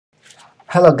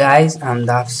Hello guys, I'm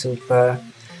Dav Super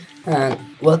and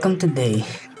welcome today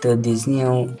to this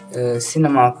new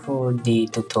Cinema 4D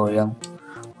tutorial.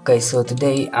 Okay, so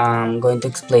today I'm going to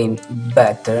explain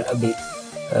better a bit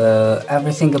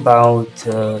everything about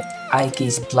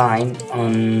Ik'Spline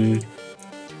on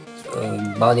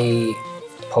body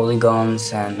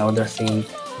polygons and other things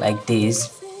like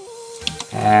this.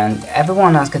 And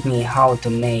everyone asked me how to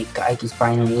make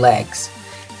Ik'Spline on legs,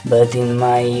 but in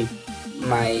my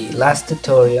last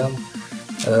tutorial,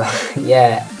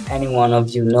 yeah, any one of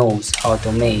you knows how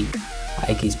to make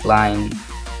Ik'Spline.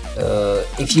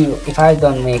 If I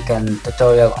don't make a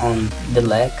tutorial on the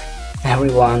leg,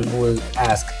 everyone will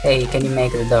ask, hey, can you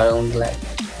make a tutorial on the leg?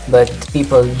 But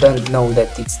people don't know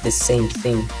that it's the same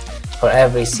thing for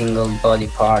every single body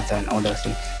part and other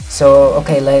thing. So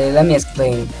okay, let me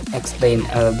explain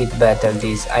a bit better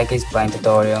this Ik'Spline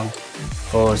tutorial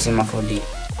for Cinema 4D.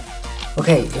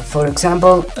 Okay, for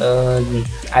example,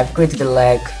 I've created a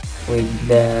leg with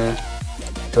the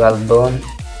 12 bone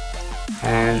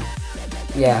and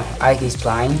yeah,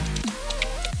 Ik'Spline.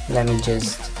 Let me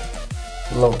just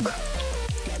look.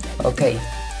 Okay,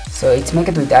 so it's made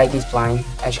with Ik'Spline,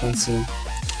 as you can see,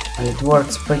 and it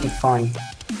works pretty fine.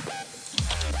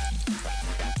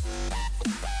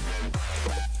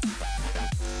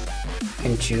 You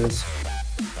can choose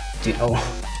to, oh,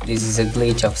 this is a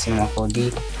glitch of Cinema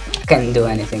 4D. Can't do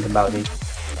anything about it,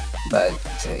 but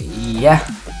yeah,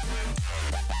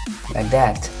 like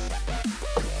that.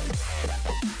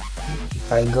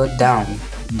 If I go down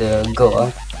the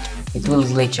goal, it will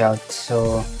glitch out,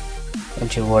 so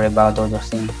don't you worry about other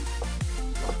thing.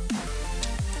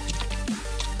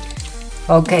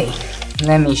 Okay,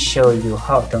 let me show you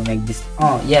how to make this.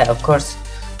 Oh yeah, of course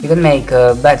you can make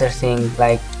a better thing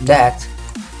like that.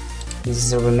 This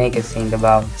is a remake thing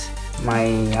about my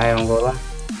iron golem.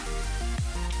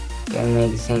 Can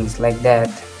make things like that,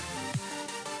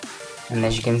 and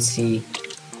as you can see,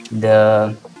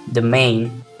 the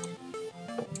main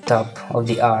top of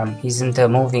the arm isn't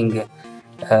moving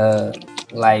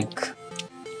like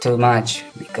too much,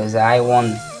 because I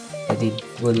want that it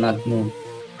will not move.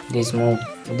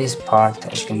 This part,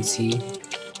 as you can see,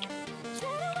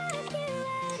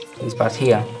 this part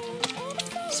here.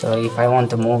 So if I want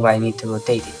to move, I need to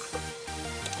rotate it.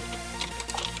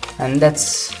 And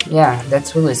that's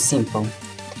really simple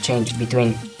to change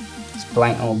between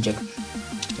spline object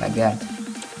like that.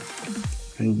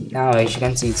 And now, as you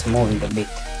can see, it's moving a bit.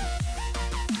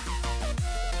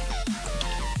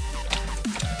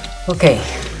 Okay,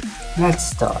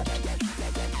 let's start.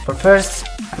 For first,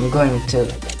 I'm going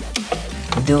to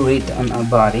do it on a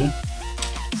body.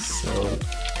 So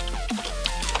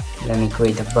let me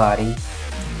create a body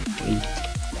with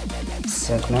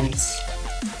segments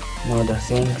and other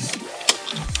things.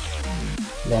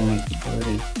 Let me put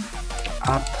it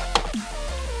up,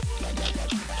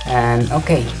 and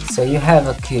okay, so you have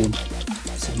a cube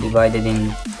subdivided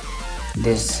in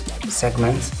this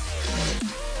segment.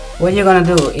 What you're gonna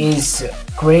do is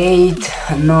create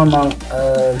a normal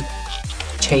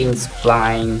chain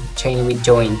spline, chain with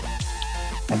join,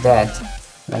 like that.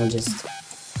 Let me just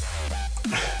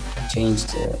change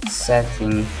the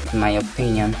setting, in my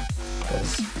opinion,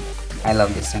 because I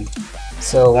love this thing.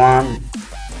 So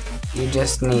you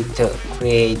just need to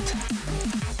create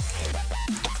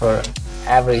for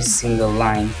every single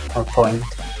line or point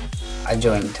a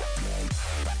joint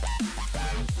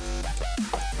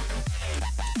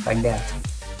like that.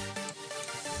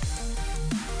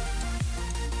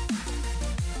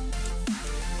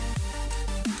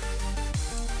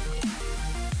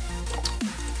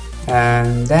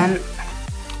 And then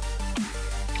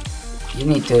you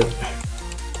need to,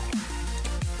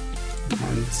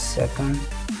 1 second,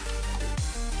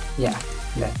 yeah,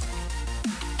 that.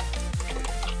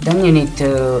 Then you need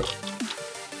to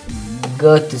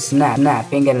go to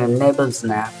snapping and enable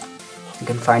snap. You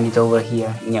can find it over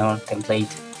here in your template,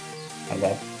 like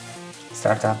that.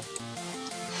 Startup,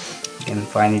 you can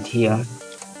find it here.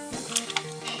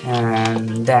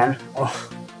 And then, oh,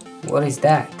 what is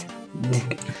that?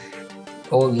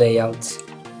 Old layouts.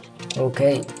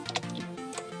 Okay,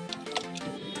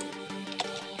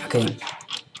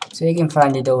 so you can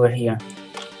find it over here.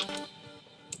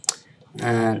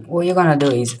 And what you're gonna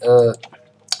do is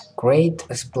create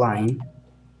a spline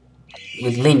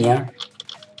with linear,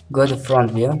 go to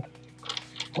front view,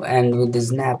 and with the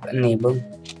snap enabled,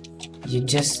 you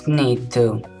just need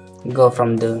to go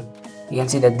from the, you can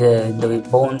see that the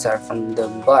bones are from the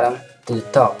bottom to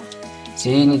the top. So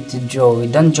you need to draw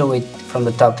it. Don't draw it from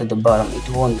the top to the bottom, it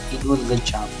will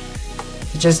glitch out.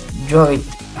 Just draw it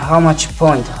how much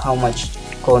point, how much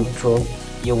control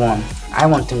you want. I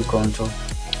want to control,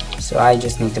 So I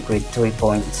just need to create 3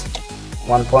 points,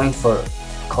 1 point for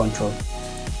control.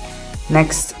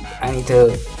 Next I need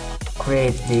to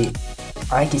create the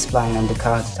Ik'Spline on the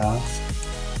card task.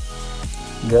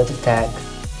 Go to tag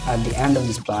at the end of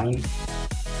the spline,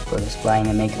 go to spline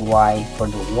and make Y for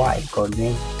the Y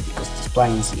coordinate, because the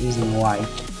spline is using Y.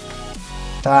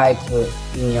 Type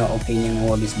in your opinion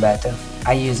what is better.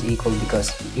 I use equal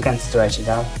because you can stretch it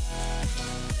out.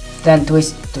 Then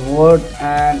twist the word,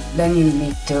 and then you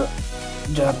need to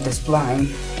drop the spline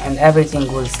and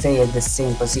everything will stay at the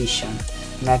same position.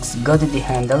 Next, go to the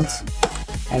handles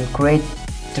and create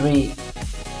 3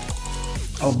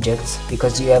 objects,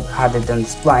 because you have added on the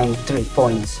spline 3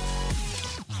 points.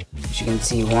 As you can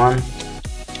see, 1,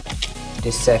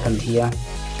 the second here,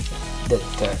 the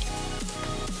third.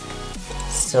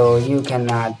 So you can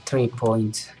add 3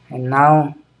 points, and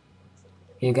now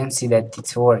you can see that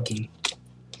it's working.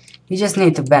 You just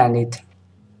need to bend it,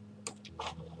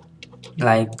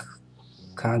 like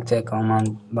character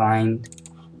command bind,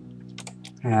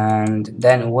 and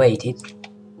then weight it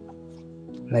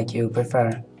like you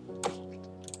prefer.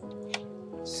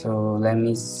 So let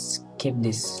me skip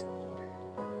this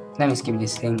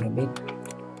thing a bit.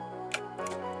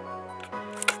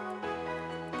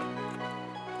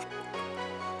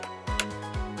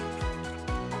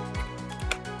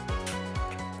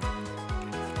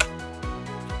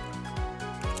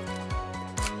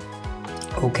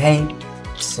 Okay,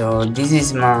 so this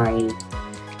is my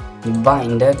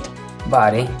binded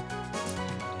body,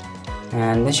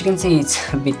 and as you can see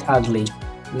it's a bit ugly.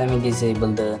 Let me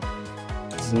disable the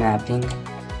snapping,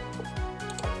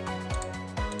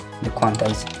 the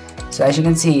quantize. So as you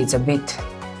can see it's a bit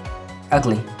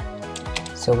ugly.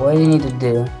 So what you need to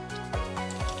do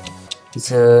is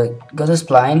go to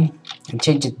spline and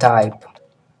change the type,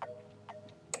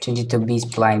 change it to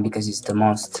B-spline because it's the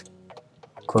most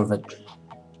curved.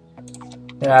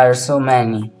 There are so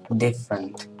many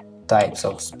different types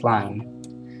of spline.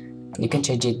 You can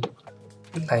change it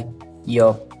like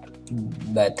your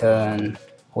better and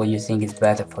what you think is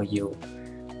better for you.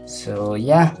 So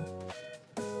yeah.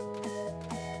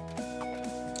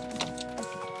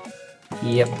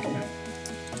 Yep.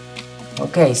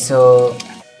 Okay, so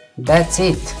that's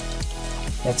it.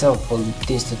 That's all for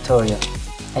this tutorial.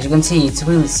 As you can see, it's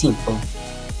really simple,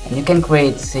 and you can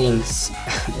create things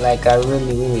like are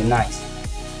really nice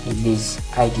with this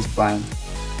Ik'Spline,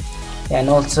 and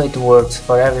also it works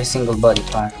for every single body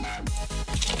part.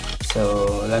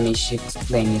 So let me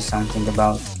explain you something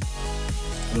about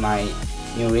my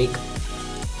new rig.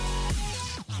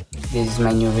 This is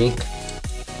my new rig,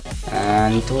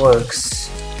 and it works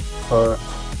for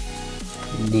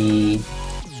the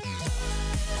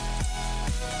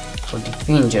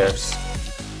fingers.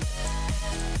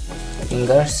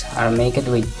 Fingers are made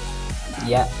with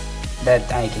that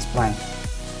Ik'Spline.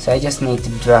 So I just need to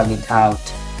drag it out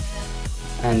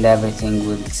and everything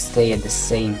will stay at the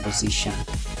same position.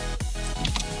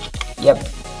 Yep,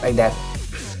 like that.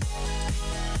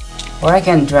 Or I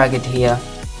can drag it here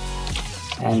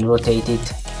and rotate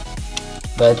it,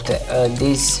 but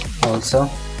this also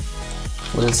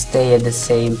will stay at the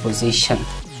same position,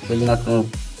 will not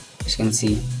move, as you can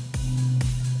see.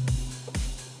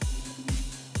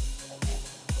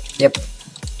 Yep,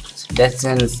 so that's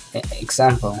an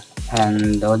example,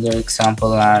 and the other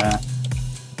example are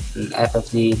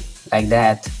FFD like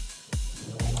that.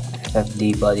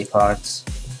 FFD body parts,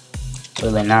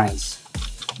 really nice.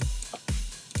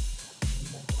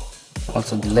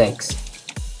 Also the legs,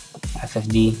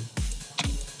 FFD.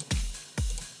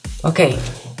 Okay,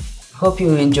 hope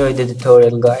you enjoyed the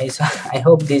tutorial, guys. I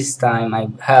hope this time I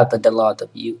helped a lot of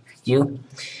you.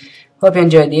 Hope you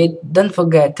enjoyed it. Don't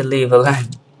forget to leave a like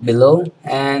below,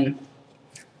 and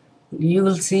you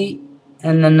will see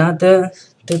in another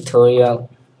tutorial.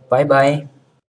 Bye bye.